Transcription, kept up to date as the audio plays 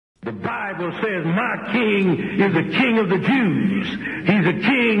The Bible says my king is the king of the Jews. He's the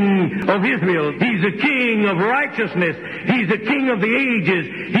king of Israel. He's the king of righteousness. He's the king of the ages.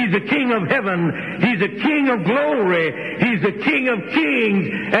 He's the king of heaven. He's the king of glory. He's the king of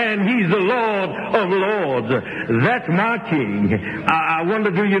kings. And he's the Lord of lords. That's my king. I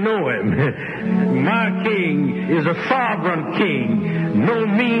wonder, do you know him? My king is a sovereign king. No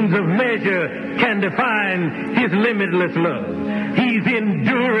means of measure can define his limitless love. He's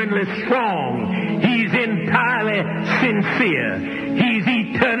enduringly strong. He's entirely sincere. He's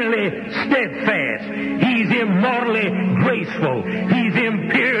eternally steadfast. He's immortally graceful. He's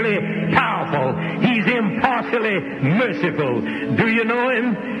imperially powerful. He's impartially merciful. Do you know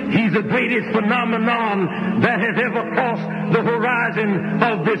him? He's the greatest phenomenon that has ever crossed the horizon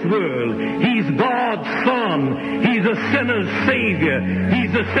of this world. He's God's Son. He's a sinner's Savior.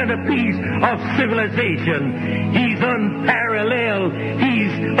 He's the centerpiece of civilization. He's unparalleled.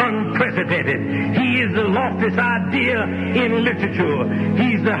 He's unprecedented. He is the loftiest idea in literature.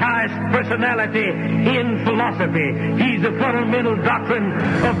 He's the highest personality in philosophy. He's the fundamental doctrine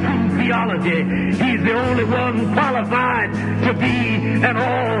of true theology. He's the only one qualified to be an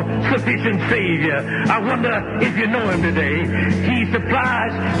all-sufficient Savior. I wonder if you know him today. He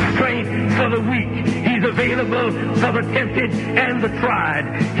supplies strength for the weak. He's available for the tempted and the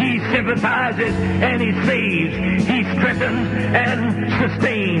tried. He sympathizes and he saves. He strengthens and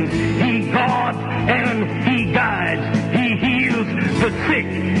sustains. He guards and he guides. He heals the sick.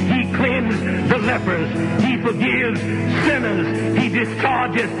 He cleanses the lepers. He forgives sinners. He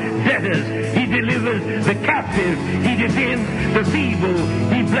discharges debtors. He delivers the captive. He defends the feeble.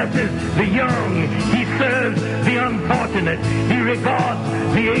 He blesses the young. He serves the unfortunate. He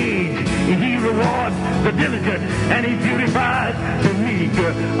regards the aged. He rewards the diligent. And he beautifies the meek.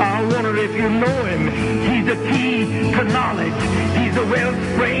 I wonder if you know him. He's the key to knowledge. He's the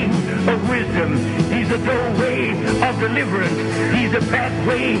wellspring of wisdom. He's the doorway of deliverance. He's the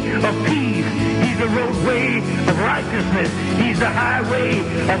pathway of peace. He's the roadway of righteousness. He's the highway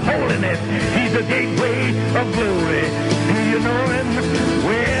of holiness. He's the gateway of glory. Do you know him?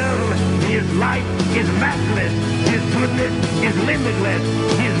 Well, his life is matchless. His goodness is limitless.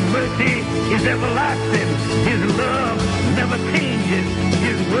 His mercy is everlasting. His love never changes.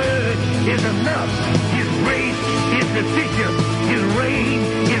 His word is enough. His grace is sufficient. His reign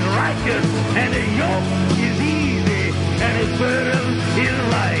is righteous. And his yoke is easy. And his burden is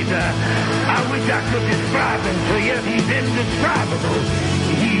light. I wish I could describe him to you. He's indescribable.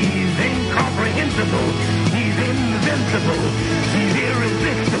 He's incomprehensible. He's invincible. He's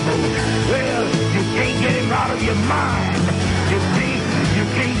irresistible. Well, you can't get him out of your mind. You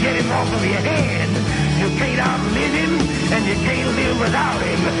can't get him off of your hand. You can't outlive him, and you can't live without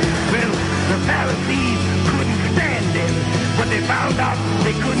him. Well, the Pharisees couldn't stand him, but they found out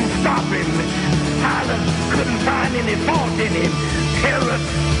they couldn't stop him. Pilate couldn't find any fault in him. Herod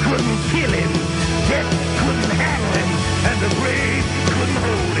couldn't kill him. Death couldn't handle him, and the grave couldn't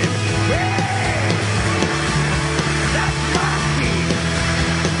hold him. Yeah!